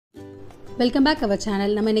Welcome back our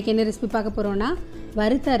channel. நம்ம இன்றைக்கி என்ன ரெசிபி பார்க்க போகிறோன்னா,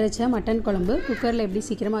 வறுத்து அரைச்ச மட்டன் குழம்பு குக்கரில் எப்படி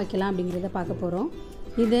சீக்கிரமாக வைக்கலாம் அப்படிங்கிறத பார்க்க போகிறோம்.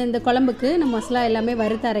 இந்த குழம்புக்கு நம்ம மசாலா எல்லாமே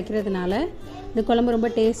வறுத்து அரைக்கிறதுனால இந்த குழம்பு ரொம்ப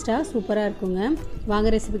டேஸ்ட்டாக சூப்பராக இருக்குங்க.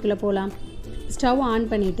 வாங்க ரெசிபிக்குள்ளே போகலாம். ஸ்டவ் ஆன்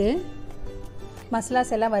பண்ணிவிட்டு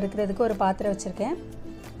மசாலாஸ் எல்லாம் வறுக்கிறதுக்கு ஒரு பாத்திரம் வச்சுருக்கேன்.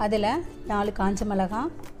 அதில் 4 காஞ்ச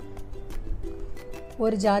மிளகாய்,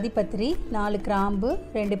 ஒரு ஜாதி பத்திரி, 4 கிராம்பு,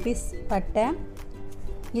 2 பீஸ் பட்டை,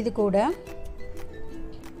 இது கூட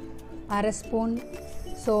அரை ஸ்பூன்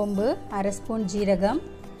சோம்பு, அரை ஸ்பூன் ஜீரகம்,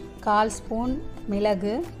 1/4 ஸ்பூன்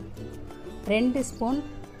மிளகு, 2 ஸ்பூன்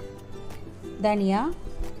தனியா,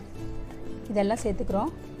 இதெல்லாம்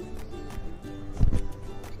சேர்த்துக்கிறோம்.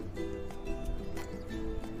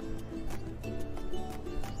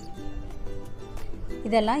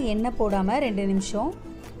 இதெல்லாம் எண்ணெய் போடாமல் 2 நிமிஷம்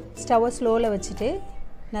ஸ்டவ்வை ஸ்லோவில் வச்சுட்டு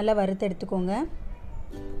நல்லா வறுத்து எடுத்துக்கோங்க.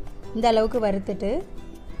 இந்த அளவுக்கு வறுத்துட்டு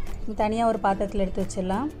தனியாக ஒரு பாத்திரத்தில் எடுத்து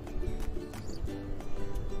வச்சிடலாம்.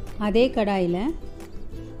 அதே கடாயில்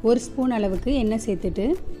 1 ஸ்பூன் அளவுக்கு எண்ணெய் சேர்த்துட்டு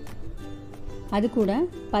அது கூட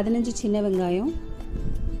 15 சின்ன வெங்காயம்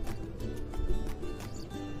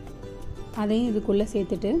அதையும் இதுக்குள்ளே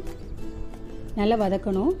சேர்த்துட்டு நல்லா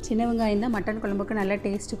வதக்கணும். சின்ன வெங்காயம் தான் மட்டன் குழம்புக்கு நல்லா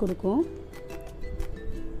டேஸ்ட்டு கொடுக்கும்.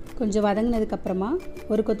 கொஞ்சம் வதங்கினதுக்கப்புறமா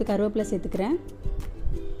ஒரு கொத்து கருவேப்பிலை சேர்த்துக்கிறேன்.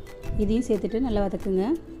 இதையும் சேர்த்துட்டு நல்லா வதக்குங்க.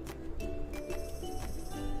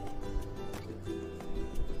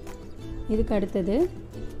 இதுக்கு அடுத்தது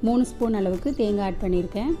 3 ஸ்பூன் அளவுக்கு தேங்காய் ஆட்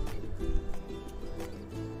பண்ணியிருக்கேன்.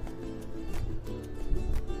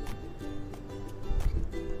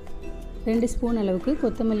 ரெண்டு ஸ்பூன் அளவுக்கு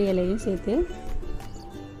கொத்தமல்லி இலையும் சேர்த்து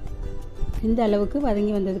இந்த அளவுக்கு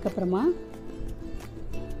வதங்கி வந்ததுக்கப்புறமா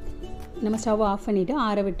நம்ம ஸ்டவ் ஆஃப் பண்ணிவிட்டு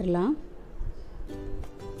ஆற விட்டுடலாம்.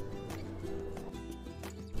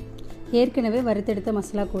 ஏற்கனவே வறுத்தெடுத்த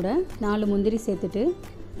மசாலா கூட 4 முந்திரி சேர்த்துட்டு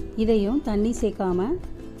இதையும் தண்ணி சேர்க்காமல்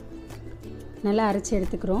நல்லா அரைச்சி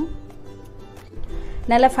எடுத்துக்கிறோம்.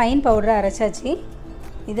 நல்லா ஃபைன் பவுடரை அரைச்சாச்சு.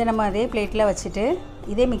 இதை நம்ம அதே பிளேட்டில் வச்சுட்டு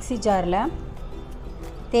இதே மிக்ஸி ஜாரில்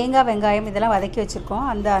தேங்காய், வெங்காயம் இதெல்லாம் வதக்கி வச்சுருக்கோம்.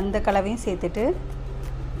 அந்த கலவையும் சேர்த்துட்டு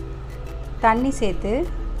தண்ணி சேர்த்து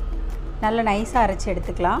நல்லா நைஸாக அரைச்சி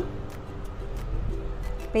எடுத்துக்கலாம்.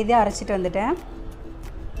 இப்போ இதே அரைச்சிட்டு வந்துட்டேன்.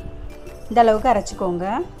 இந்த அளவுக்கு அரைச்சிக்கோங்க.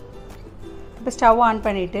 இப்போ ஸ்டவ் ஆன்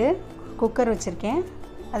பண்ணிவிட்டு குக்கர் வச்சுருக்கேன்.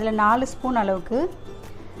 அதில் 4 ஸ்பூன் அளவுக்கு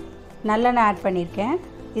நல்லெண்ணெய் ஆட் பண்ணியிருக்கேன்.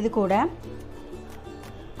 இது கூட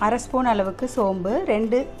அரை ஸ்பூன் அளவுக்கு சோம்பு,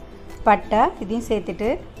 2 பட்டை இதையும் சேர்த்துட்டு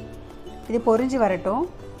இது பொரிஞ்சு வரட்டும்.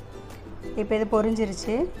 இப்போ இது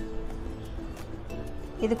பொரிஞ்சிருச்சு.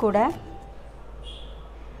 இது கூட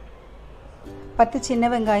 10 சின்ன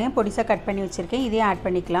வெங்காயம் பொடிசாக கட் பண்ணி வச்சுருக்கேன். இதையும் ஆட்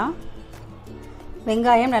பண்ணிக்கலாம்.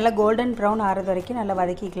 வெங்காயம் நல்லா கோல்டன் ப்ரௌன் ஆகிறது வரைக்கும் நல்லா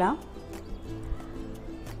வதக்கிக்கலாம்.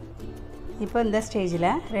 இப்போ இந்த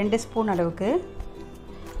ஸ்டேஜில் 2 ஸ்பூன் அளவுக்கு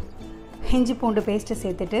இஞ்சி பூண்டு பேஸ்ட்டு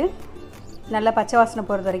சேர்த்துட்டு நல்லா பச்சை வாசனை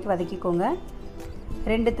போகிறது வரைக்கும் வதக்கிக்கோங்க.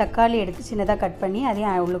 2 தக்காளி எடுத்து சின்னதாக கட் பண்ணி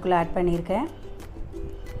அதையும் உள்ளுக்குள்ளே ஆட் பண்ணியிருக்கேன்.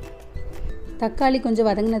 தக்காளி கொஞ்சம்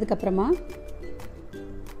வதங்கினதுக்கப்புறமா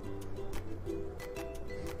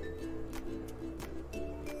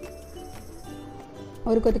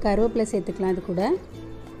ஒரு கொத்து கருவேப்பிலை சேர்த்துக்கலாம். இது கூட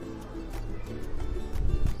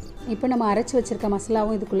இப்போ நம்ம அரைச்சி வச்சுருக்க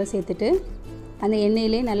மசாலாவும் இதுக்குள்ளே சேர்த்துட்டு அந்த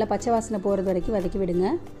எண்ணெயிலே நல்லா பச்சை வாசனை போகிறது வரைக்கும் வதக்கி விடுங்க.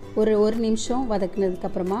 ஒரு நிமிஷம்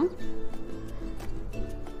வதக்குனதுக்கப்புறமா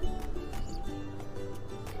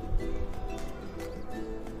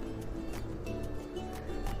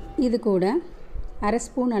இது கூட அரை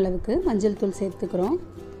ஸ்பூன் அளவுக்கு மஞ்சள் தூள் சேர்த்துக்கிறோம்.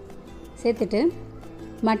 சேர்த்துட்டு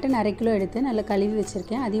மட்டன் 1/2 கிலோ எடுத்து நல்லா கழுவி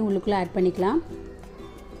வச்சுருக்கேன். அதையும் உள்ளுக்குள்ளே ஆட் பண்ணிக்கலாம்.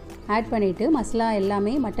 ஆட் பண்ணிவிட்டு மசாலா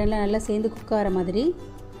எல்லாமே மட்டனில் நல்லா சேர்ந்து குக் ஆகிற மாதிரி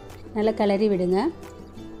நல்லா கிளறி விடுங்க.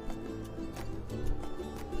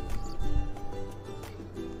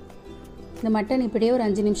 இந்த மட்டன் இப்படியே ஒரு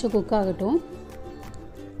 5 நிமிஷம் குக் ஆகட்டும்.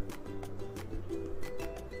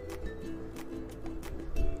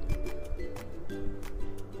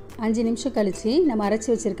 அஞ்சு நிமிஷம் கழித்து நம்ம அரைச்சி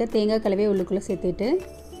வச்சுருக்க தேங்காய் கலவையை உள்ளுக்குள்ளே சேர்த்துட்டு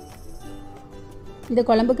இந்த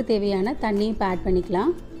குழம்புக்கு தேவையான தண்ணியை இப்போ ஆட்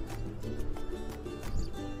பண்ணிக்கலாம்.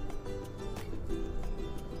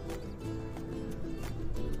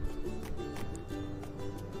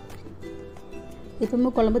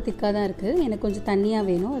 இப்போவும் குழம்பு திக்காக தான் இருக்குது. எனக்கு கொஞ்சம் தண்ணியாக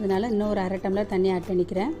வேணும். அதனால் இன்னும் ஒரு 1/2 டம்ளர் தண்ணி ஆட்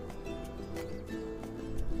பண்ணிக்கிறேன்.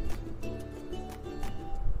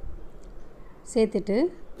 சேர்த்துட்டு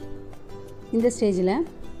இந்த ஸ்டேஜில்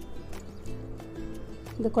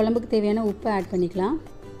இந்த குழம்புக்கு தேவையான உப்பு ஆட் பண்ணிக்கலாம்.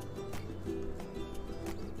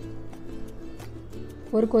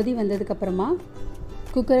 ஒரு கொதி வந்ததுக்கப்புறமா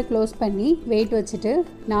குக்கரை க்ளோஸ் பண்ணி வெயிட் வச்சுட்டு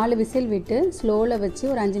 4 விசில் விட்டு ஸ்லோவில் வச்சு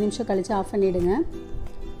ஒரு 5 நிமிஷம் கழித்து ஆஃப் பண்ணிவிடுங்க.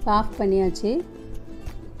 ஆஃப் பண்ணியாச்சு.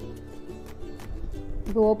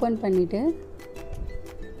 இப்போ ஓப்பன் பண்ணிவிட்டு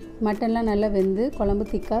மட்டன்லாம் நல்லா வெந்து குழம்பு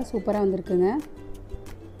திக்காக சூப்பராக வந்திருக்குங்க.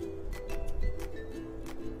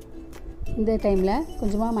 இந்த டைமில்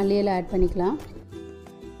கொஞ்சமாக மல்லி இலை ஆட் பண்ணிக்கலாம்.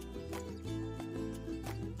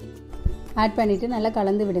 ஆட் பண்ணிவிட்டு நல்லா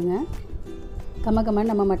கலந்து விடுங்க.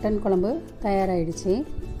 கம்மக்கம்மன்னு நம்ம மட்டன் குழம்பு தயாராகிடுச்சு.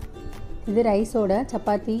 இது ரைஸோட,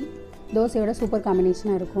 சப்பாத்தி, தோசையோட சூப்பர்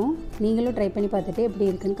காம்பினேஷனாக இருக்கும். நீங்களும் ட்ரை பண்ணி பார்த்துட்டு எப்படி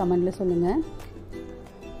இருக்குன்னு கமெண்டில் சொல்லுங்கள்.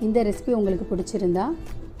 இந்த ரெசிபி உங்களுக்கு பிடிச்சிருந்தா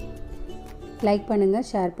லைக் பண்ணுங்கள்,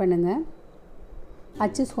 ஷேர் பண்ணுங்கள்.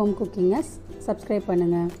 அச்சுஸ் ஹோம் குக்கிங்கை சப்ஸ்கிரைப்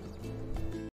பண்ணுங்கள்.